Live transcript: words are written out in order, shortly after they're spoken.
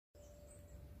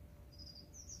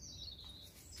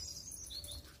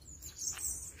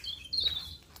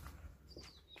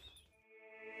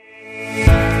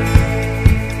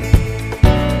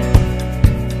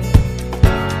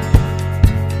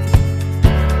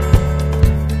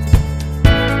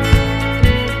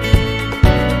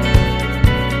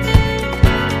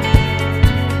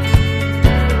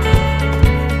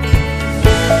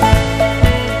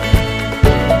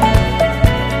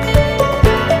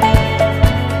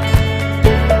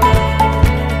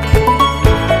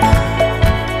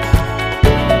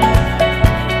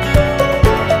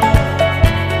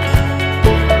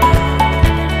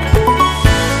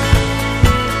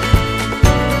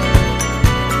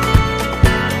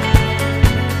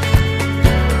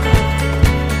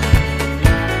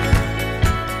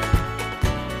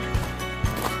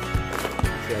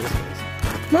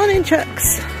morning,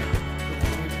 Chucks.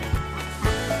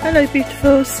 Hello,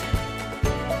 beautifuls.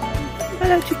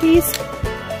 Hello, chickies.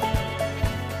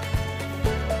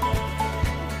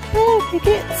 Hello,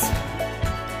 piggets.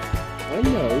 I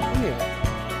know, come here.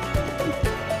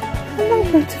 Hello,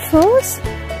 beautifuls.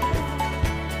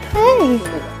 Hey.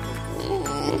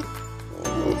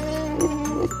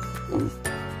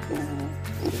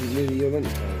 This is nearly your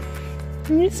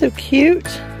lunchtime. You're so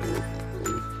cute.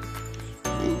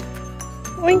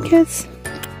 Winkers.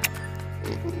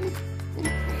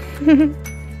 Good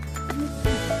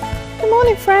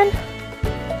morning, friend.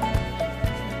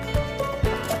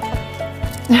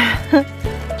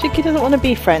 Chicky doesn't want to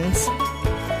be friends.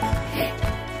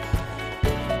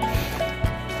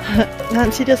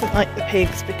 Nancy doesn't like the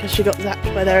pigs because she got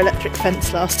zapped by their electric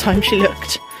fence last time she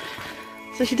looked.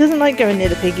 So she doesn't like going near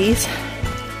the piggies.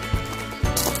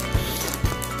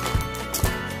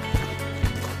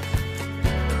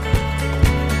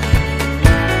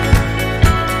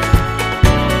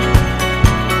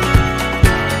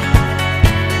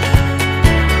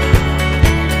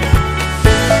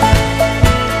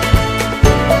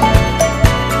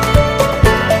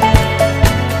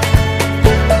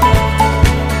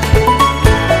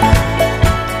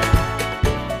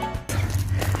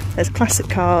 There's classic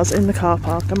cars in the car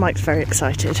park and Mike's very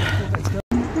excited.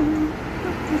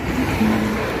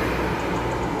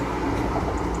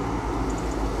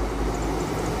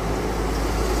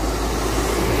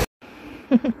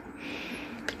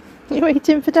 You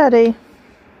waiting for Daddy?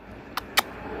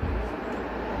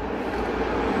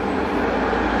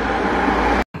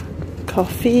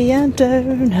 Coffee and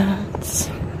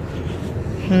donuts.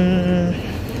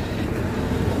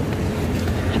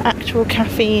 Actual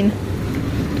caffeine.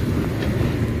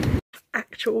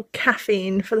 Actual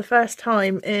caffeine for the first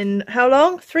time in how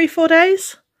long? 3-4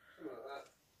 days?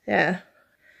 Yeah.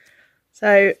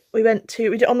 So we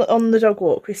did on the dog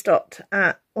walk, we stopped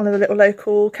at one of the little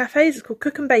local cafes. It's called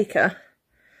Cook and Baker.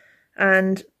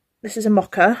 And this is a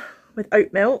mocha with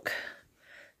oat milk.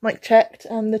 Mike checked,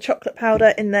 and the chocolate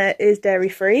powder in there is dairy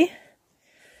free.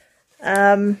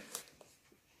 With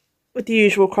the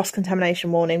usual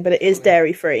cross-contamination warning, but it is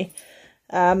dairy free.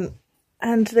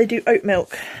 And they do oat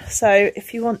milk. So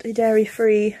if you want a dairy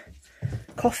free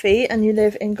coffee and you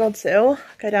live in Godshill,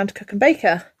 go down to Cook and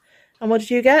Baker. And what did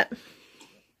you get?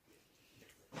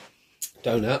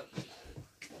 Donut.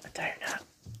 A donut.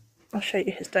 I'll show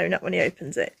you his donut when he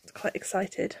opens it. He's quite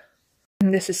excited.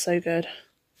 And this is so good.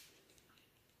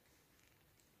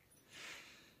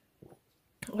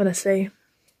 Honestly.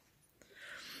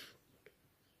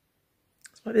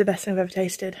 This might be the best thing I've ever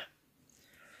tasted.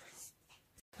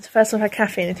 It's the first time I've had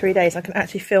caffeine in 3 days. I can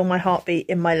actually feel my heartbeat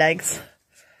in my legs.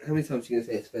 How many times are you going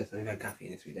to say it's the first time you've had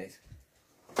caffeine in 3 days?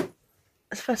 It's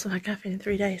the first time I've had caffeine in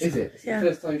 3 days. Is it? It's yeah. the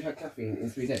first time you've had caffeine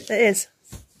in 3 days? It is.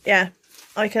 Yeah.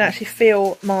 I can actually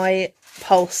feel my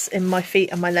pulse in my feet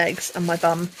and my legs and my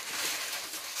bum.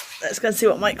 Let's go and see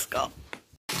what Mike's got.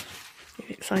 You're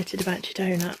excited about your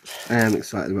donut? I am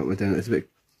excited about my donut. It's a bit...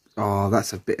 Oh,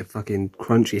 that's a bit of fucking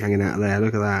crunchy hanging out of there.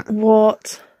 Look at that.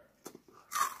 What?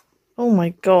 Oh my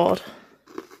god.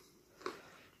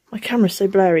 My camera's so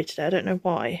blurry today, I don't know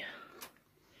why. I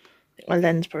think my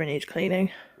lens probably needs cleaning.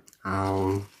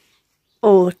 Oh.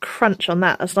 Oh, the crunch on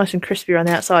that. That's nice and crispy around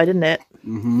the outside, isn't it?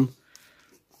 Mm-hmm.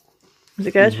 Is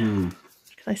it good? Mm-hmm.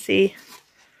 Can I see?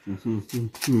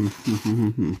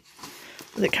 Mm-hmm.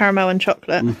 Is it caramel and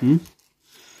chocolate? Mm-hmm.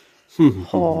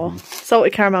 Oh,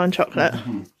 salted caramel and chocolate.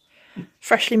 Mm-hmm.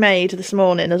 Freshly made this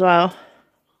morning as well.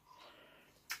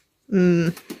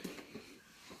 Mmm.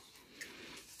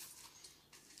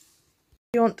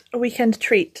 You want a weekend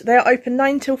treat? They are open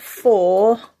 9 till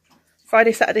 4.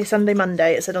 Friday, Saturday, Sunday,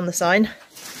 Monday, it said on the sign.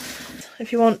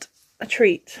 If you want a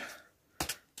treat,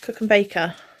 Cook and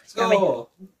Baker. Oh.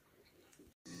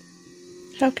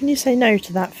 How can you say no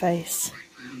to that face?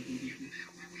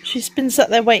 She's been sat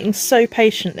there waiting so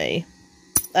patiently.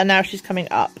 And now she's coming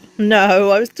up.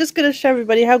 No, I was just going to show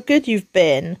everybody how good you've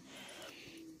been.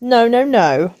 No, no,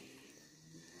 no.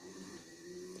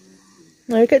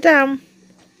 No, get down.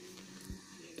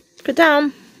 Get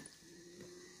down.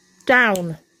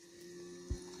 Down.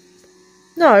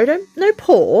 No, don't. No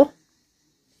paw.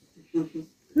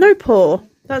 No paw.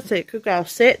 That's it. Good girl.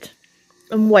 Sit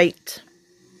and wait.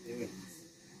 I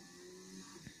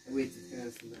waited. Can I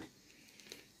have some now?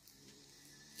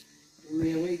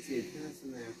 Only I waited. Can I have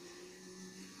some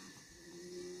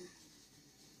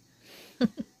now?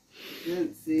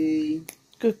 Nancy.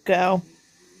 Good girl.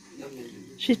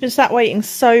 She's been sat waiting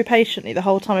so patiently the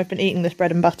whole time I've been eating this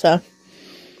bread and butter.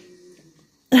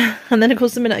 And then, of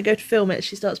course, the minute I go to film it,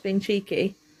 she starts being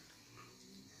cheeky.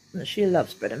 And she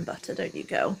loves bread and butter, don't you,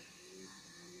 girl?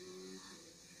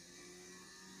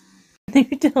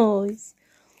 Noodles.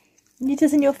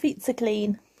 Noodles, your feet are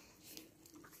clean.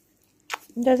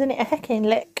 Doesn't it a hecking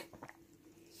lick?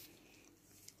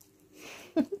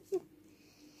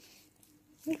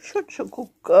 You're such a good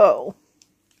girl.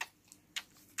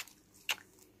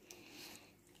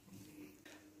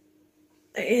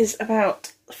 It is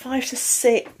about 5 to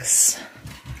 6.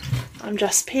 I'm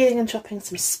just peeling and chopping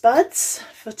some spuds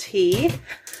for tea.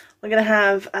 We're going to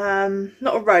have,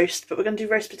 not a roast, but we're going to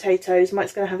do roast potatoes.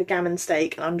 Mike's going to have a gammon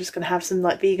steak, and I'm just going to have some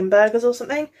like vegan burgers or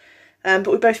something. But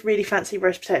we both really fancy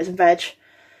roast potatoes and veg.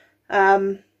 So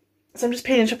I'm just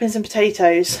peeling and chopping some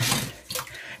potatoes.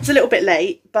 It's a little bit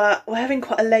late, but we're having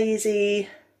quite a lazy,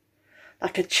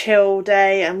 like a chill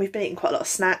day, and we've been eating quite a lot of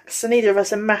snacks, so neither of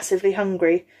us are massively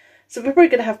hungry. So we're probably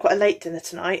going to have quite a late dinner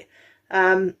tonight,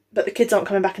 but the kids aren't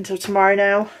coming back until tomorrow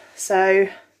now, so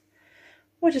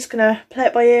we're just going to play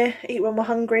it by ear, eat when we're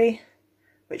hungry,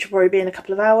 which will probably be in a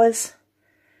couple of hours.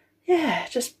 Yeah,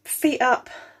 just feet up,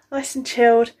 nice and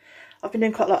chilled. I've been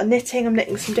doing quite a lot of knitting. I'm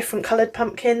knitting some different coloured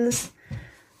pumpkins.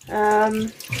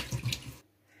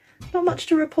 Not much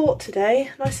to report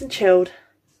today, nice and chilled.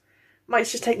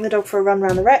 Mike's just taking the dog for a run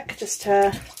around the wreck just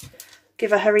to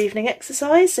give her evening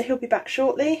exercise, so he'll be back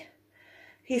shortly.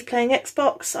 He's playing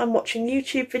Xbox, I'm watching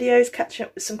YouTube videos, catching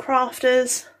up with some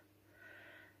crafters,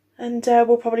 and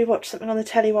we'll probably watch something on the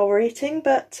telly while we're eating,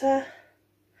 but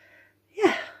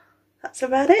yeah, that's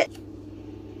about it.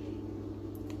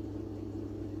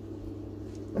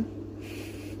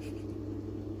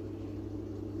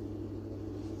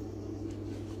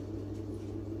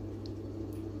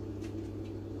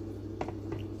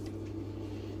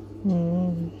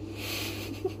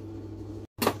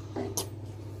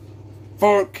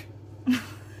 Fuck.